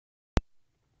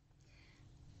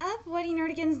up, Woody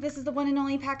Nerdigans? This is the one and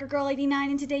only Packer Girl 89,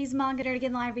 and today's Manga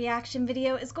Nerdigan live reaction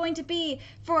video is going to be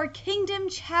for Kingdom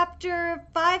Chapter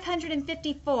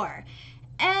 554.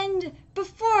 And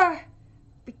before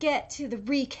we get to the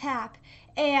recap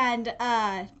and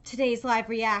today's live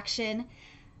reaction,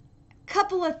 a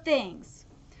couple of things.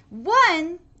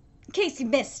 One, in case you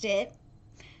missed it,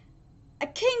 a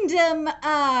Kingdom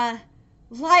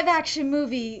live action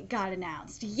movie got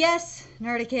announced. Yes,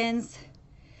 Nerdigans.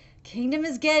 Kingdom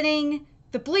is getting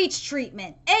the Bleach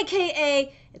treatment,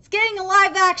 aka it's getting a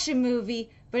live action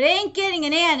movie, but it ain't getting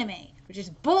an anime, which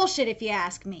is bullshit if you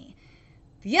ask me.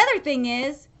 The other thing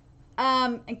is,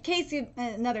 in case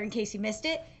you missed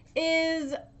it,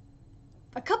 is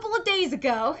a couple of days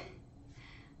ago,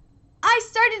 I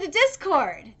started a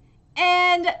Discord,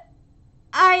 and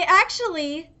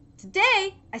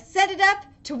today I set it up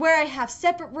to where I have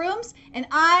separate rooms, and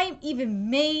I even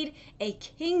made a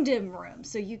Kingdom room,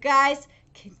 so you guys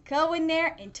can go in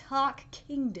there and talk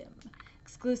Kingdom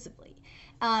exclusively.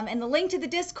 And the link to the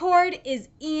Discord is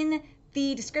in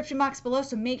the description box below,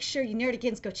 so make sure you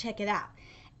Nerdigans go check it out.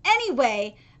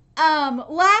 Anyway,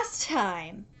 last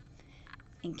time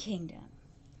in Kingdom,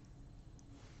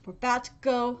 we're about to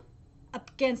go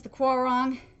up against the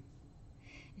Quarong,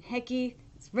 and Heki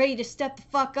is ready to step the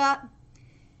fuck up.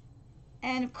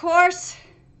 And of course,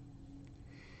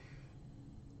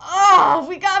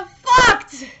 we got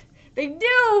fucked! They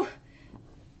knew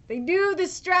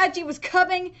this strategy was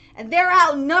coming, and they're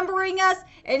outnumbering us,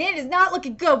 and it is not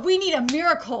looking good. We need a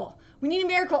miracle. We need a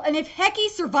miracle. And if Heki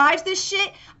survives this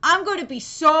shit, I'm going to be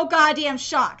so goddamn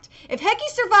shocked. If Heki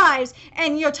survives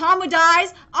and Yotama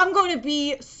dies, I'm going to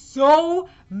be so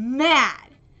mad.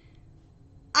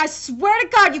 I swear to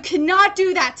God, you cannot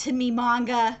do that to me,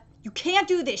 manga. You can't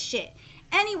do this shit.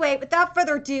 Anyway, without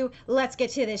further ado, let's get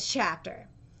to this chapter.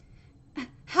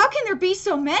 How can there be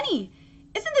so many?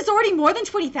 Isn't this already more than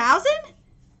 20,000?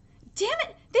 Damn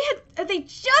it, they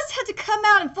just had to come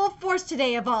out in full force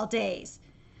today of all days.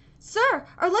 Sir,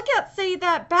 our lookouts say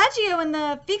that Baggio and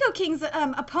the Figo King's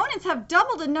opponents have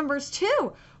doubled in numbers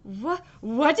too.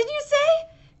 What did you say?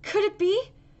 Could it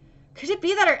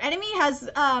be that our enemy has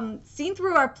seen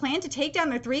through our plan to take down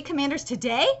their 3 commanders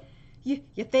today? You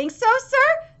think so,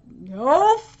 sir?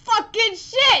 No fucking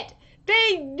shit!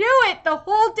 They knew it the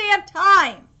whole damn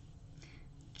time!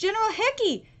 General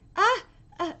Heki,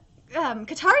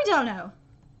 Katari Dono.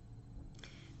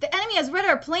 The enemy has read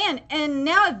our plan and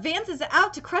now advances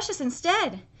out to crush us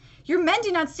instead. Your men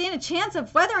do not stand a chance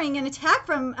of weathering an attack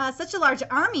from such a large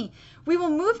army. We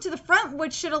will move to the front,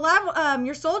 which should allow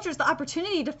your soldiers the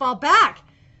opportunity to fall back.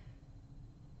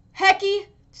 Heki,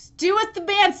 just do what the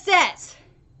man says.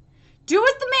 Do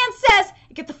what the man says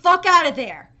and get the fuck out of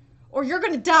there, or you're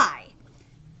gonna die.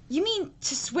 You mean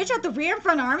to switch out the rear and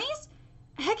front armies?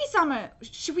 Heki-sama,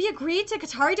 should we agree to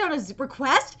Katari Dono's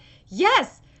request?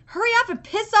 Yes! Hurry up and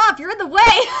piss off, you're in the way!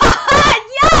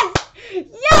 Yes!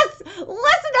 Yes! Listen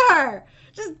to her!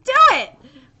 Just do it!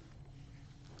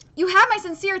 You have my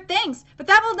sincere thanks, but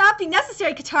that will not be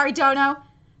necessary, Katari Dono.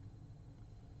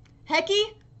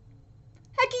 Heki,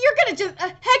 you're gonna just,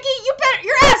 Heki,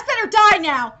 your ass better die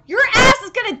now. Your ass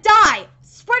is gonna die.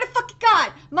 Swear to fucking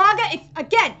God. Manga,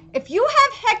 if you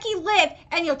have Heki live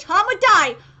and Yotama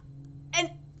die, and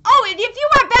if you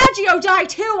have Baggio die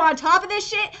too on top of this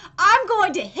shit, I'm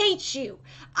going to hate you.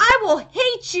 I will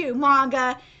hate you,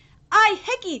 Manga. I,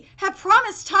 Heki, have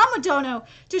promised Tomodono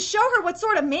to show her what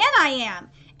sort of man I am,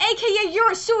 aka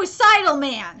you're a suicidal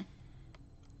man.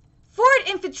 Forward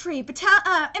infantry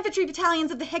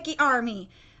battalions of the Heki army.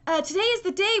 Today is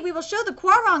the day we will show the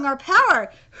Quarong our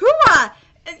power. Hooah!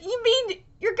 You mean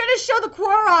you're gonna show the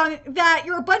Quarong that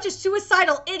you're a bunch of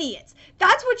suicidal idiots?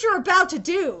 That's what you're about to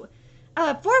do.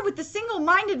 Forward with the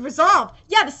single-minded resolve.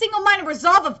 Yeah, the single-minded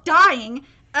resolve of dying.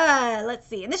 Let's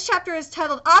see. And this chapter is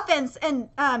titled Offense and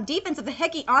Defense of the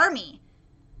Heki Army.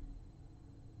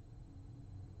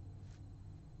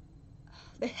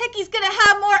 The Heki's gonna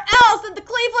have more L's than the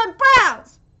Cleveland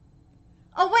Browns.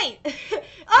 Oh, wait.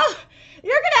 Oh,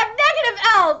 you're gonna have negative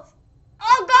L's.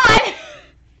 Oh, God.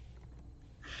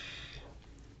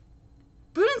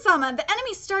 Bunin-sama, the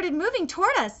enemy started moving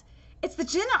toward us. It's the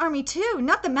Jin army, too,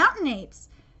 not the mountain apes.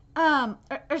 Sorry,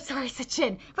 it's the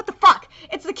Jin. What the fuck?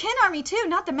 It's the Kin army, too,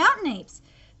 not the mountain apes.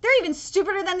 They're even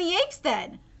stupider than the apes,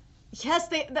 then. Yes,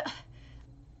 they're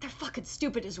fucking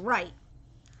stupid is right.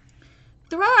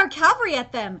 Throw our cavalry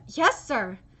at them. Yes,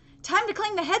 sir. Time to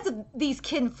claim the heads of these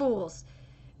Kin fools.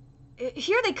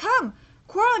 Here they come.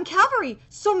 Quarong cavalry.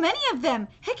 So many of them.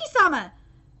 Heki-sama.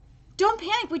 Don't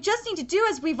panic. We just need to do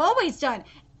as we've always done.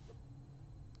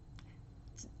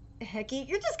 Heki,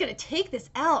 you're just gonna take this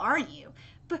L, aren't you?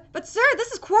 But sir,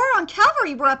 this is Quaron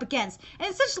cavalry we're up against, and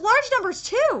in such large numbers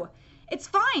too. It's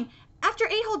fine. After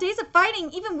 8 whole days of fighting,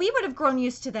 even we would have grown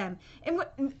used to them. And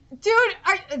dude,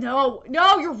 no,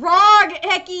 you're wrong,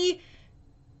 Heki.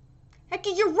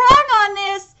 Heki, you're wrong on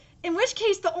this. In which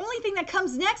case, the only thing that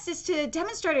comes next is to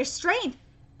demonstrate our strength.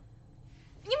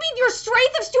 You mean your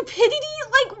strength of stupidity?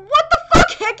 Like, what the fuck,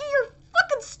 Heki? You're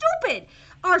fucking stupid.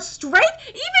 Our strength?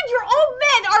 Even your own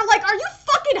men are like, are you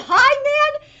fucking high,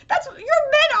 man?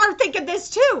 Your men are thinking this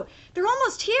too. They're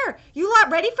almost here. You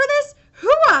lot ready for this?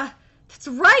 Hooah! That's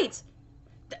right.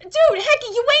 Dude, Heki,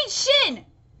 you ain't Shin.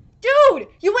 Dude,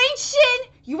 you ain't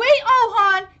Shin. You ain't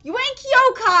Ohan. You ain't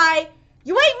Kyokai.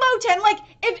 You ain't Moten. Like,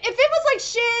 if it was like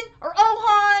Shin or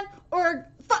Ohan or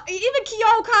even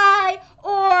Kyokai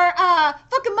or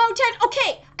fucking Moten,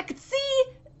 okay, I could see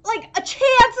like a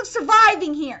chance of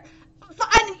surviving here.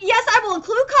 And yes, I will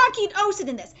include Kanki and Osen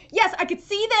in this. Yes, I could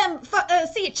see them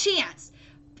see a chance.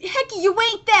 Heki, you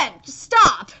ain't them. Just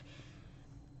stop.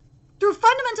 Through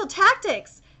fundamental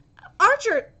tactics,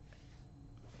 Archer.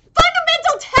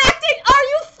 Fundamental tactics? Are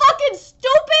you fucking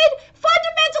stupid?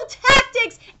 Fundamental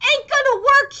tactics ain't gonna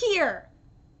work here.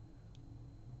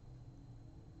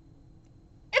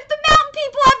 If the mountain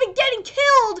people have been getting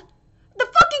killed, the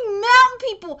fucking mountain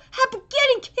people have been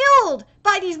getting killed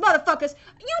by these motherfuckers.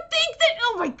 You think that?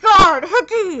 Oh my god,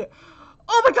 Heki.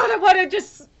 Oh my god, I want to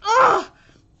just.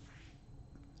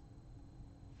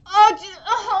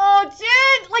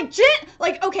 Jin.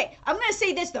 Like, okay, I'm gonna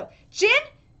say this though. Jin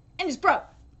and his bro,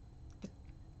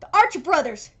 the Archer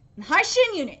brothers, and High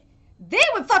Shin unit, they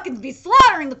would fucking be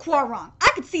slaughtering the Quaron. I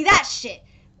could see that shit.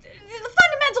 The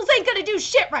fundamentals ain't gonna do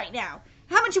shit right now.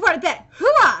 How much you want to bet?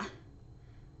 Hooah!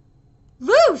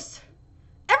 Loose!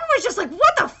 Everyone's just like,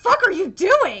 what the fuck are you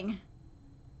doing?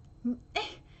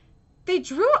 They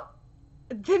drew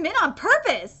them in on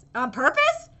purpose. On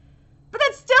purpose? But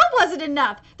that still wasn't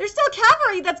enough. There's still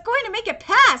cavalry that's going to make it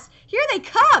past. Here they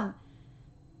come.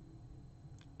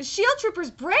 Shield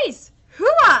troopers brace.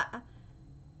 Hooah!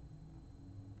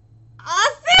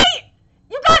 See?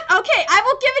 You got... Okay, I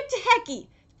will give it to Heki.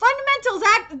 Fundamentals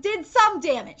did some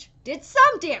damage.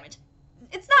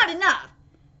 It's not enough.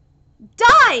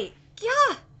 Die!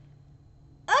 Yeah.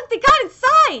 They got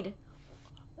inside.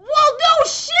 Well, no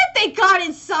shit, they got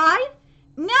inside.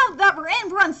 Now that we're in,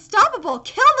 we're unstoppable.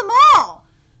 Kill them all.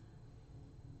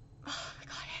 Oh my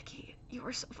god, Heki, you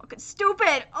are so fucking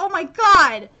stupid. Oh my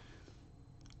god.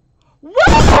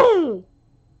 Whoa!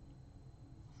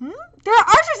 There are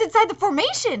archers inside the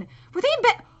formation. Were they in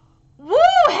bed?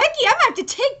 Whoa, Heki, I'm gonna have to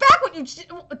take back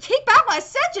what I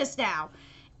said just now.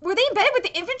 Were they embedded with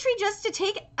the infantry just to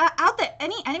take out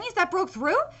any enemies that broke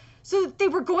through? So they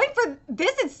were going for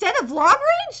this instead of long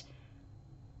range?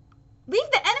 Leave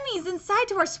the enemies inside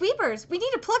to our sweepers. We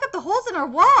need to plug up the holes in our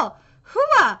wall.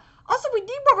 Hooah! Also, we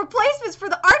need more replacements for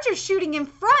the archers shooting in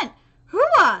front.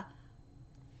 Hooah!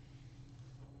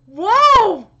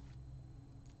 Whoa!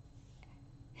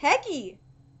 Heki,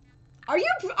 are you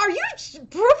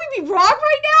proving me wrong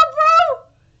right now,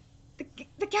 bro?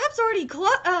 The gap's already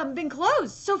been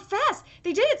closed so fast.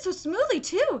 They did it so smoothly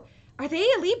too. Are they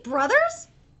elite brothers?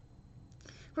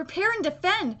 Repair and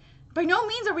defend. By no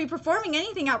means are we performing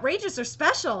anything outrageous or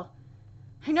special.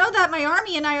 I know that my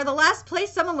army and I are the last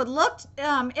place someone would look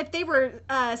if they were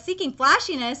seeking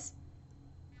flashiness.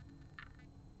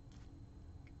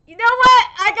 You know what?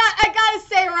 I gotta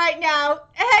say right now,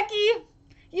 Heki,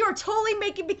 you are totally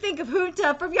making me think of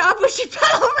Junta from Yabushi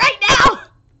Pedal right now.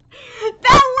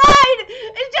 That line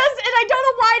is just, and I don't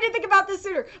know why I didn't think about this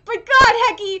sooner. But God,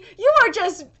 Heki, you are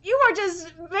just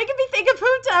making me think of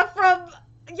Junta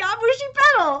from Yabushi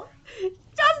Pedal.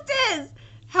 Just is.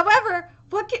 However,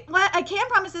 what I can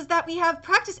promise is that we have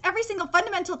practiced every single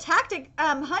fundamental tactic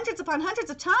hundreds upon hundreds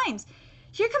of times.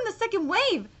 Here come the second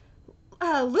wave.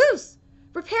 Loose.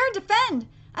 Repair and defend.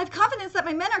 I have confidence that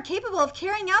my men are capable of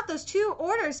carrying out those 2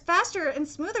 orders faster and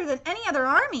smoother than any other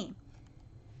army.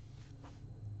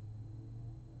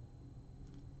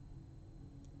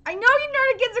 I know you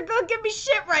nerdigans are gonna give me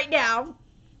shit right now.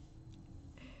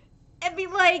 And be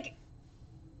like,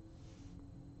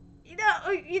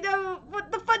 you know,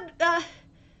 what the fun,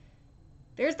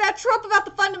 there's that trope about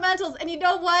the fundamentals, and you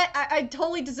know what? I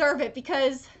totally deserve it,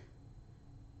 because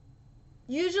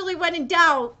usually when in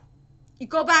doubt, you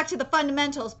go back to the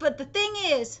fundamentals. But the thing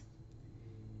is,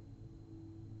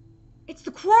 it's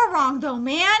the Quaron though,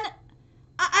 man.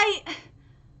 I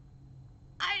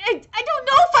don't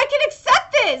know if I can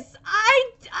accept this.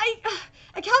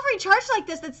 A cavalry charge like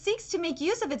this that seeks to make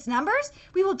use of its numbers,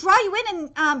 we will draw you in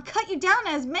and cut you down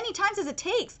as many times as it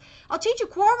takes. I'll teach you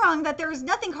Quarong that there is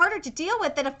nothing harder to deal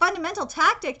with than a fundamental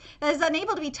tactic that is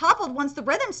unable to be toppled once the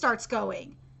rhythm starts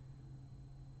going.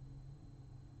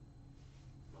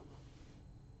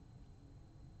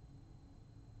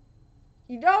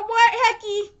 You know what,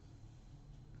 Heki?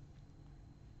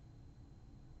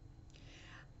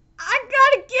 I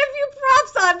gotta give you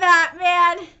props on that,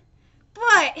 man.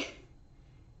 But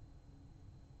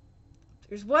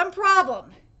there's one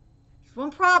problem. There's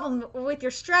one problem with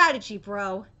your strategy,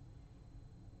 bro.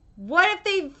 What if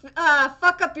they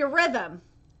fuck up your rhythm?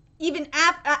 Even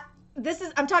after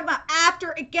I'm talking about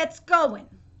after it gets going.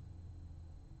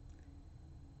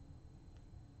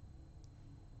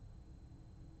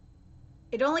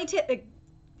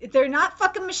 They're not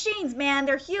fucking machines, man.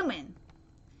 They're human.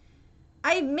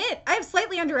 I admit, I have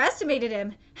slightly underestimated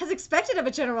him, as expected of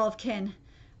a general of kin.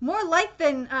 More like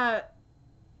the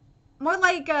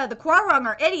Quarong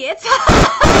are idiots.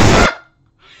 Yes,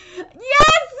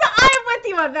 I'm with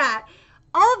you on that.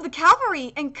 All of the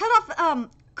cavalry and call off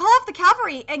the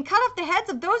cavalry and cut off the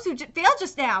heads of those who failed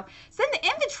just now. Send the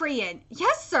infantry in.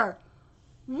 Yes, sir.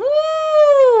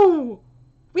 Woo!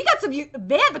 We got some,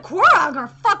 man, the Quarong are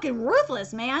fucking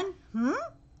ruthless, man.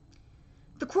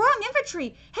 The Quarong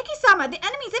infantry. Heki-sama, the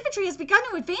enemy's infantry has begun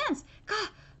to advance. God,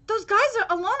 those guys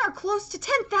alone are close to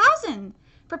 10,000.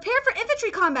 Prepare for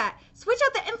infantry combat. Switch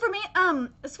out the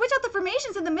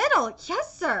formations in the middle.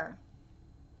 Yes, sir.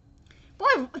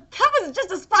 Boy, that was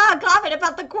just a spot on comment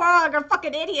about the Quarong are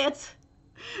fucking idiots.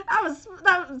 That was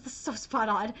so spot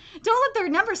on. Don't let their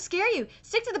numbers scare you.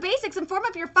 Stick to the basics and form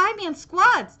up your 5-man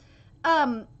squads.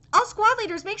 All squad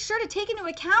leaders make sure to take into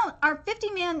account our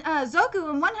 50-man Zoku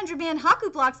and 100-man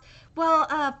Haku blocks while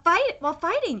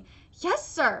fighting. Yes,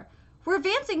 sir. We're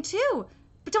advancing too.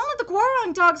 But don't let the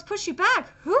Quarong dogs push you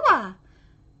back. Hooah!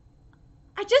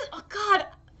 Oh God.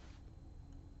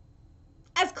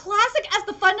 As classic as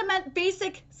the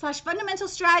fundamental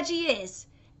strategy is,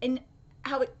 and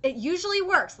how it usually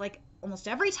works, like almost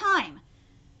every time,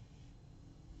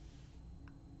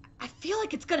 I feel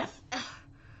like it's gonna...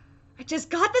 I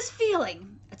just got this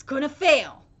feeling it's gonna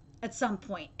fail at some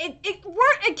point. It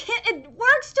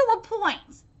works to a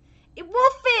point. It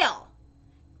will fail.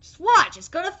 Just watch. It's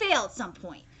gonna fail at some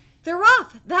point. They're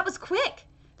off. That was quick.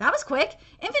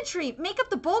 Infantry make up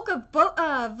the bulk of both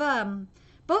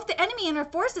the enemy and our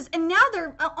forces, and now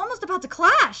they're almost about to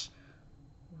clash.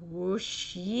 Oh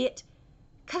shit!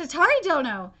 Katatari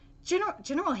Dono,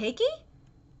 General Heiki.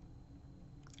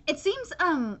 It seems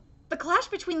the clash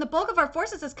between the bulk of our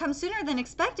forces has come sooner than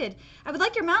expected. I would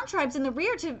like your mountain tribes in the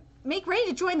rear to make ready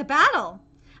to join the battle.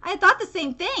 I had thought the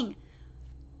same thing.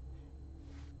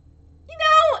 You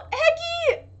know,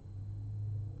 Heki,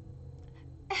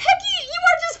 you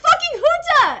are just fucking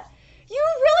Junta! You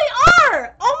really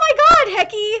are! Oh my god,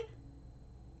 Heki!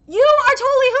 You are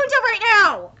totally Junta right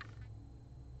now!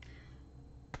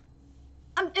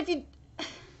 I'm thinking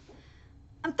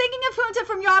of Junta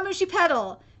from Yamushi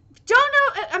Pedal. Don't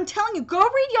know, I'm telling you, go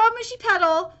read Yamushi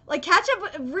Pedal, like catch up,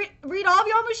 read all of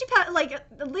Yamushi Pedal, like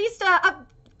at least up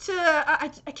to,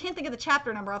 I can't think of the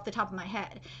chapter number off the top of my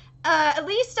head. At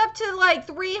least up to like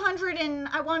 300 and,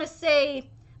 I want to say, at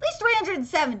least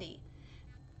 370.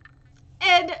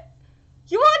 And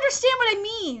you will understand what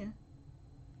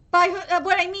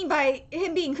I mean by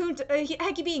him being Junta,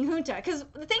 Heki being Junta. Because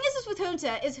the thing is with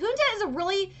Junta is a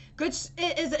really good,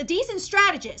 is a decent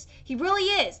strategist. He really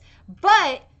is.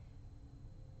 But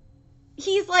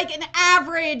he's like an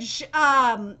average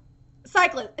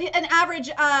cyclist, an average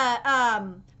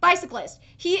bicyclist.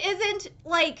 He isn't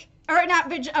like, or an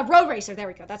average road racer. There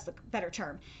we go. That's the better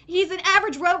term. He's an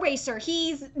average road racer.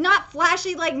 He's not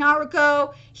flashy like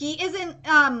Naruto. He isn't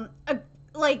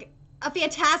like a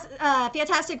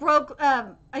fantastic road.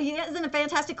 He isn't a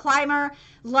fantastic climber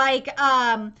like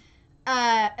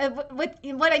with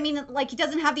what I mean, like he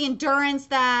doesn't have the endurance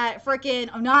that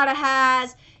frickin' Onada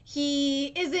has.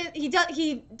 He's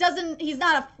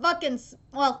not a fucking,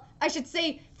 well, I should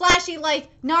say flashy like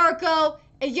Naruto,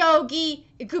 Yogi,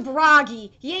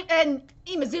 Kubaragi, and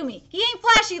Imazumi. He ain't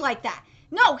flashy like that.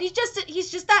 No, he's just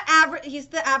that average. He's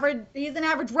an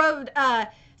average road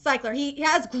cycler. He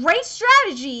has great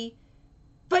strategy,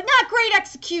 but not great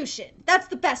execution. That's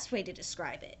the best way to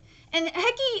describe it. And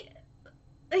Heki,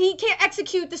 he can't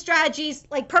execute the strategies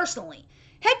like personally.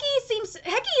 Heki is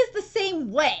the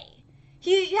same way.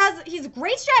 He's a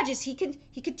great strategist. He can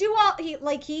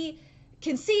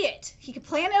see it. He can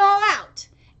plan it all out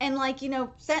and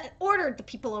order the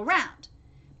people around.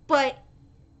 But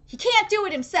he can't do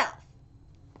it himself.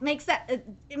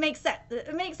 It makes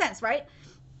sense, right?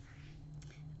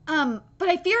 But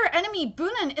I fear our enemy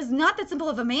Bunin is not that simple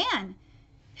of a man.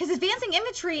 His advancing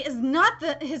infantry is not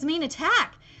his main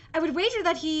attack. I would wager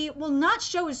that he will not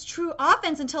show his true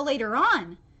offense until later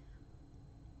on.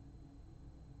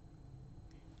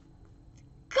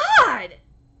 God!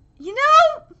 You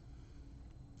know...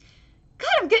 God,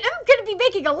 I'm gonna be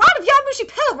making a lot of Yamushi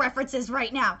Pedal references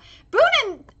right now.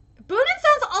 Bunin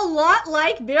sounds a lot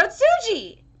like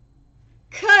Mitsuji.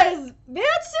 Cause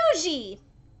Mitsuji...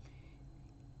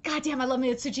 God damn, I love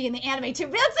Mitsuji in the anime too.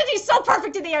 Mitsuji's so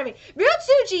perfect in the anime.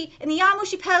 Mitsuji in the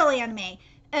Yamushi Pedal anime,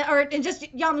 or in just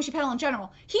Yamushi Pedal in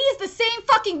general, he's the same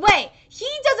fucking way. He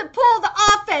doesn't pull the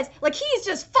offense. Like, he's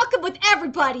just fucking with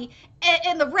everybody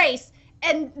in the race.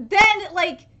 And then,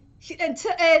 like, and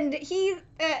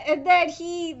then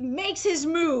he makes his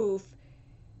move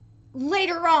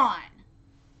later on.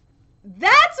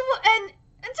 That's what, and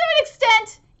to an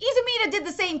extent, Izumida did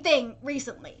the same thing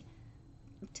recently.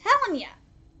 I'm telling ya.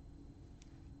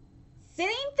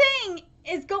 Same thing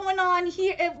is going on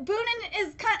here. Bunin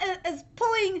is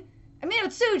pulling a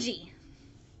Mitsuji.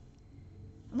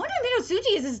 I wonder if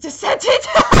Mitsuji is his descendant.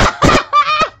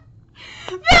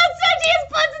 Mitsuji is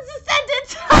Bunsen's descendant.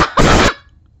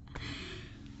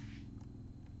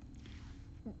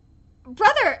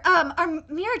 Brother, our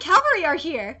Mira cavalry are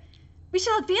here. We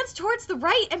shall advance towards the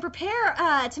right and prepare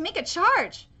to make a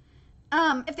charge.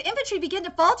 If the infantry begin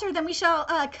to falter, then we shall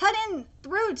cut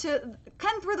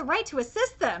through the right to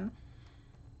assist them.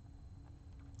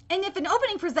 And if an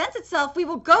opening presents itself, we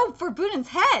will go for Bunin's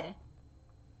head.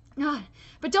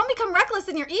 But don't become reckless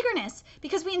in your eagerness,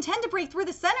 because we intend to break through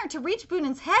the center to reach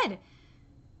Bunin's head.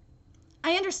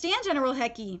 I understand, General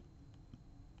Heki.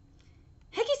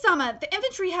 Heki-sama, the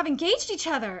infantry have engaged each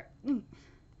other.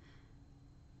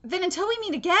 Then until we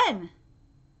meet again,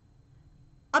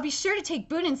 I'll be sure to take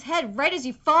Bunin's head right as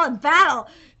you fall in battle.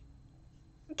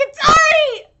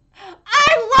 Katari!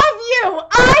 I love you!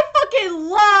 I fucking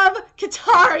love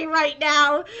Katari right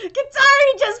now.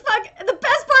 Katari just the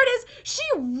best part is she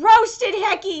roasted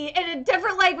Heki in a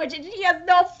different language and she has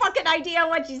no fucking idea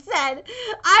what she said.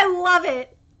 I love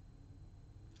it.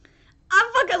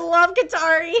 I fucking love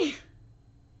Katari.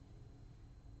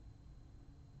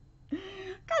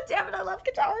 God damn it, I love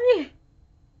Katari.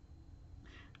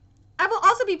 I will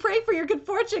also be praying for your good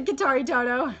fortune, Katari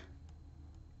Dono.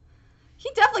 He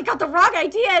definitely got the wrong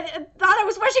idea and thought I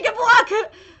was wishing him luck.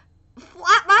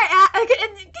 Flat my ass.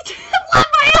 Flat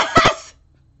my ass.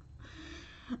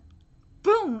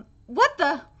 Boom. What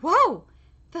the? Whoa.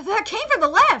 That came from the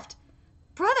left.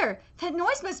 Brother, that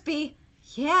noise must be...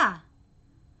 Yeah.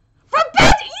 From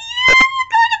Yeah,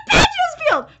 you're going to Baggio's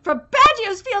field. From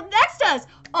Baggio's field next to us.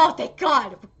 Oh, thank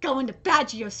God. We're going to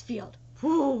Baggio's field.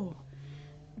 Whoo.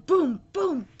 Boom,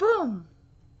 boom, boom.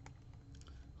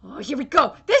 Oh, here we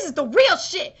go. This is the real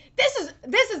shit. This is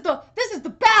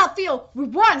the battlefield we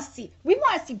want to see. We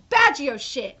want to see Baggio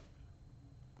shit.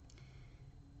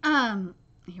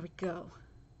 Here we go.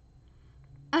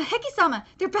 Heki-sama,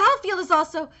 their battlefield is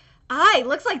also... Aye,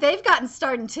 looks like they've gotten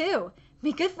started too.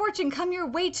 May good fortune come your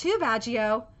way too,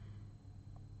 Baggio.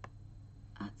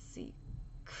 Let's see.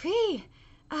 Kree,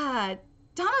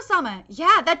 Dano-sama,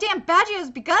 yeah, that damn Baggio's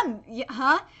begun,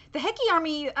 huh? The Heki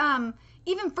army,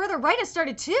 even further right has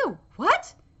started too.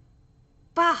 What?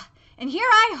 Bah, and here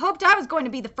I hoped I was going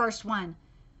to be the first one.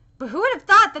 But who would have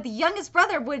thought that the youngest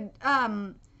brother would,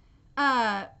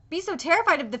 be so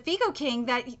terrified of the Figo King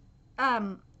that,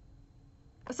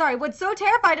 would so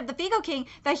terrified of the Figo King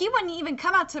that he wouldn't even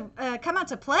come out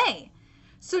to play.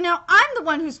 So now I'm the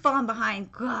one who's fallen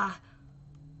behind. Gah.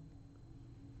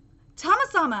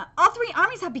 Tama-sama, all three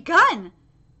armies have begun.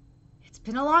 It's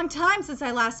been a long time since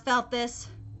I last felt this.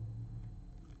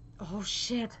 Oh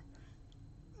shit.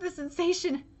 The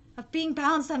sensation of being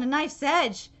balanced on a knife's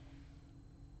edge.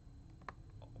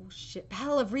 Oh shit.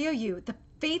 Battle of Ryoyu, the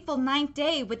fateful 9th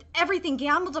day with everything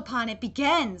gambled upon it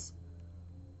begins.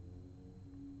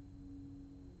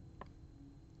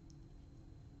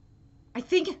 I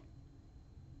think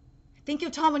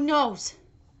Yotama knows.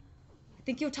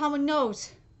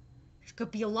 There's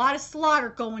gonna be a lot of slaughter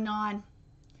going on.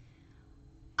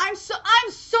 I'm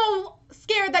so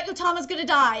scared that Yotama's gonna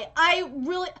die. I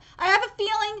have a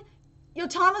feeling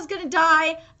Yotama's gonna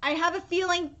die. I have a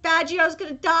feeling Baggio's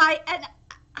gonna die, and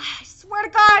I swear to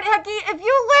God, Heki, if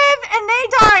you live and they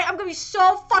die, I'm gonna be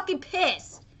so fucking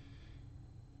pissed.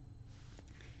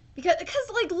 Because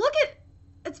like, look at,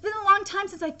 it's been a long time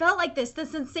since I felt like this, the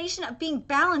sensation of being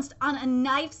balanced on a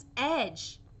knife's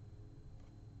edge.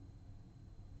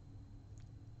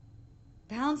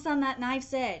 Balanced on that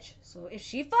knife's edge. So if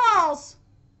she falls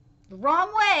the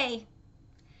wrong way,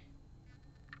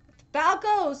 if the bow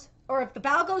goes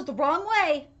the wrong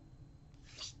way,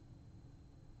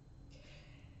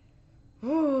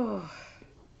 Ooh.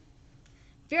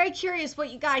 Very curious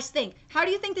what you guys think. How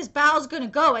do you think this battle's gonna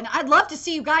go? And I'd love to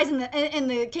see you guys in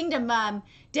the Kingdom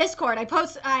Discord.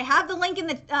 I have the link in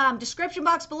the description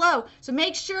box below. So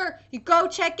make sure you go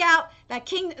check out the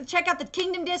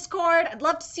Kingdom Discord. I'd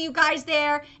love to see you guys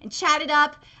there and chat it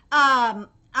up.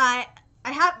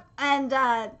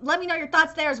 Let me know your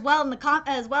thoughts there as well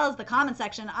as well as the comment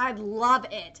section. I'd love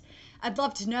it. I'd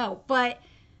love to know. But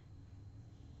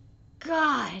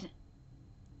God,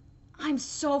 I'm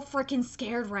so freaking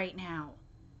scared right now.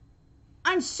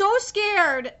 I'm so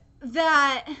scared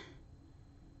that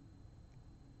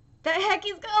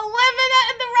Hecky's gonna live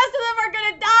and the rest of them are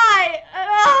gonna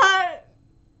die.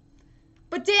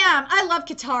 But damn, I love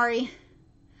Katari.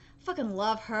 Fucking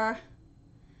love her.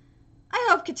 I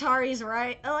hope Katari's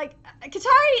right. Like,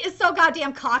 Katari is so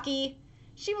goddamn cocky.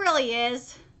 She really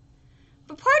is.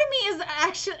 But part of me is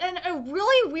actually, in a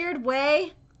really weird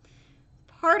way,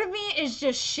 part of me is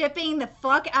just shipping the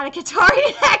fuck out of Katari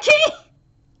and Hecky.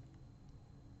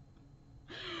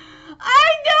 I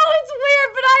know it's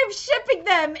weird, but I'm shipping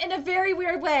them in a very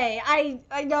weird way.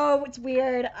 I know it's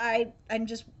weird. I'm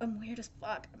weird as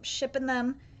fuck. I'm shipping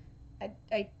them.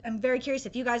 I'm very curious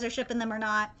if you guys are shipping them or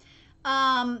not.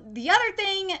 The other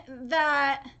thing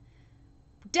that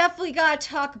definitely gotta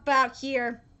talk about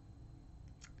here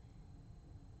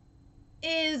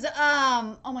is,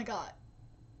 oh my god,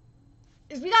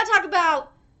 is we gotta talk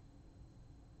about,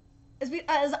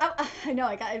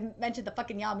 I mentioned the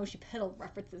fucking Yamushi Piddle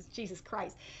references, Jesus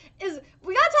Christ, is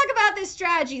we gotta talk about this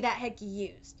strategy that Hecky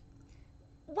used.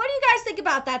 What do you guys think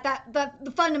about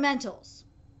the fundamentals?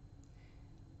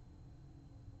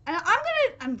 And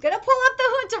I'm gonna pull up the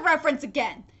Junta reference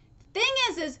again. Thing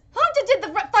is Junta did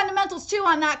the fundamentals too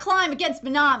on that climb against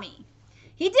Minami.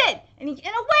 He did, and in a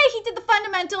way he did the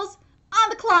fundamentals on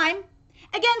the climb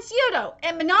against Yudo.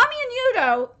 And Minami and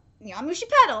Yudo, Yamushi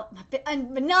Pedal, and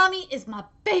Minami is my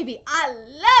baby. I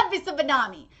love me some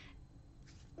Minami.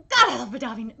 God, I love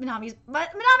Minami.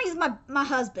 Minami's my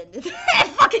husband.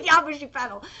 Fucking Yamushi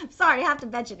Pedal. I'm sorry, I have to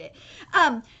mention it.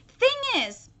 The thing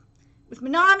is, with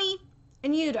Minami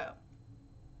and Yudo,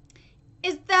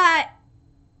 is that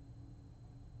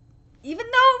even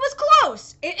though it was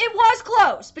close, it was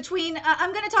close between,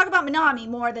 I'm going to talk about Minami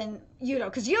more than Yudo,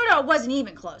 because Yudo wasn't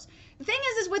even close. The thing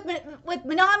is with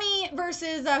Minami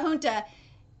versus Junta,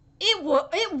 it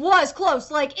was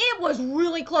close. Like, it was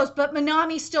really close, but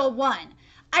Minami still won.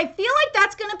 I feel like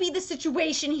that's going to be the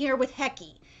situation here with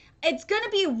Hecky. It's going to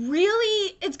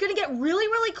get really,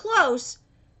 really close,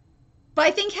 but I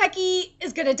think Hecky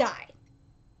is going to die.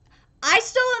 I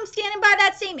still am standing by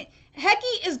that statement.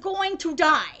 Hecky is going to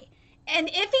die. And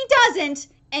if he doesn't,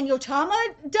 and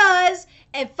Yotama does,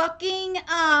 and fucking,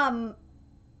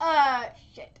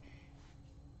 shit,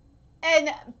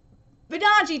 and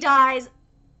Banaji dies,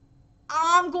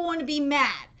 I'm going to be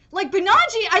mad. Like,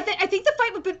 Banaji, I think the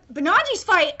fight with Banaji's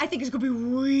fight, I think is going to be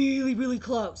really, really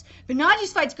close.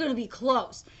 Banaji's fight's going to be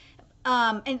close.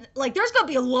 And, like, there's going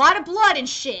to be a lot of blood and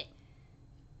shit.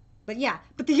 But, yeah.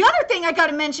 But the other thing I got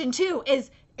to mention, too,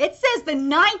 is it says the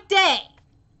 9th day.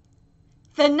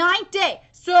 The 9th day.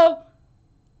 So,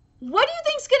 what do you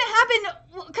think's going to happen?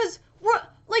 Because,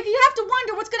 like, you have to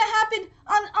wonder what's going to happen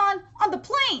on the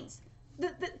plains.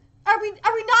 Are we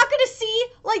not going to see,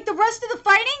 like, the rest of the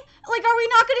fighting? Like, are we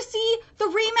not going to see the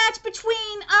rematch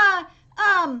between,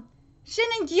 Shin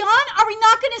and Gyeon? Are we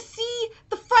not going to see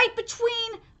the fight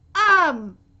between,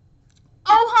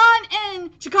 Ohan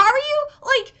and Chigaryu?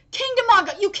 Like, Kingdom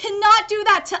Manga, you cannot do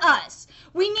that to us.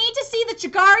 We need to see the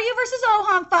Chigaryu versus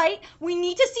Ohan fight. We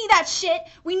need to see that shit.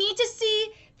 We need to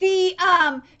see the,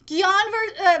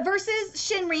 Gyeon versus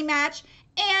Shin rematch.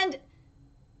 And,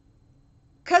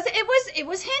 because it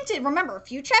was hinted, remember, a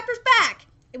few chapters back,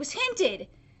 it was hinted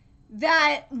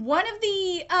that one of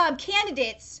the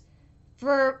candidates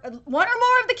for one or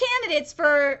more of the candidates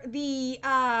for the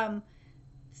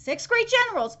 6th Great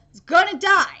Generals is gonna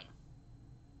die.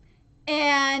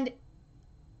 And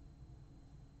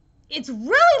it's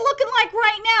really looking like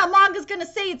right now Manga's gonna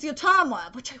say it's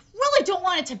Yotama, which I really don't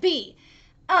want it to be.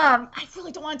 I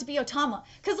really don't want it to be Yotama.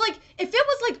 Because, like, if it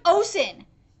was like Osen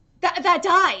that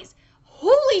dies,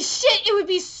 holy shit, it would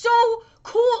be so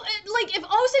cool. Like, if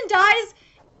Osen dies,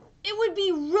 it would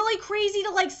be really crazy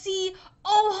to, like, see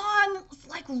Ohan,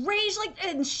 like, rage, like,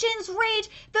 and Shin's rage.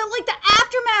 The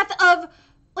aftermath of,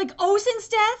 like, Osen's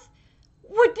death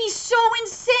would be so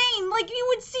insane. Like, you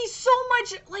would see so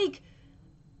much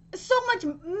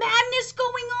madness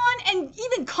going on, and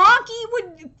even Conky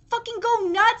would fucking go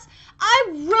nuts. I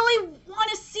really want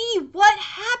to see what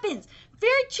happens.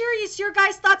 Very curious your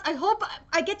guys' thoughts. I hope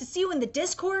I get to see you in the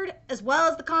Discord as well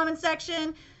as the comment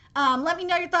section. Let me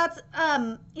know your thoughts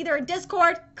either in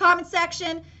Discord, comment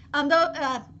section.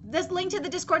 This link to the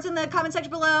Discord's in the comment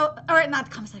section below, or not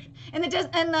the comment section, in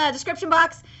the description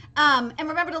box. And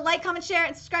remember to like, comment, share,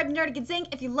 and subscribe to Nerdigan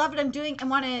Inc. if you love what I'm doing and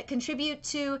want to contribute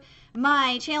to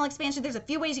my channel expansion. There's a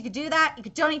few ways you could do that. You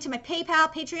could donate to my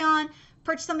PayPal, Patreon,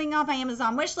 purchase something off my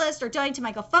Amazon wishlist, or donate to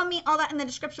my GoFundMe. All that in the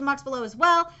description box below as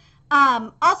well.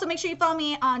 Also, make sure you follow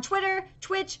me on Twitter,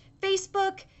 Twitch,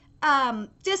 Facebook,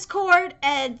 Discord,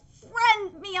 and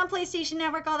friend me on PlayStation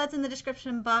Network. All that's in the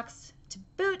description box to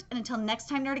boot. And until next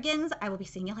time, Nerdigans, I will be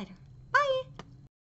seeing you later.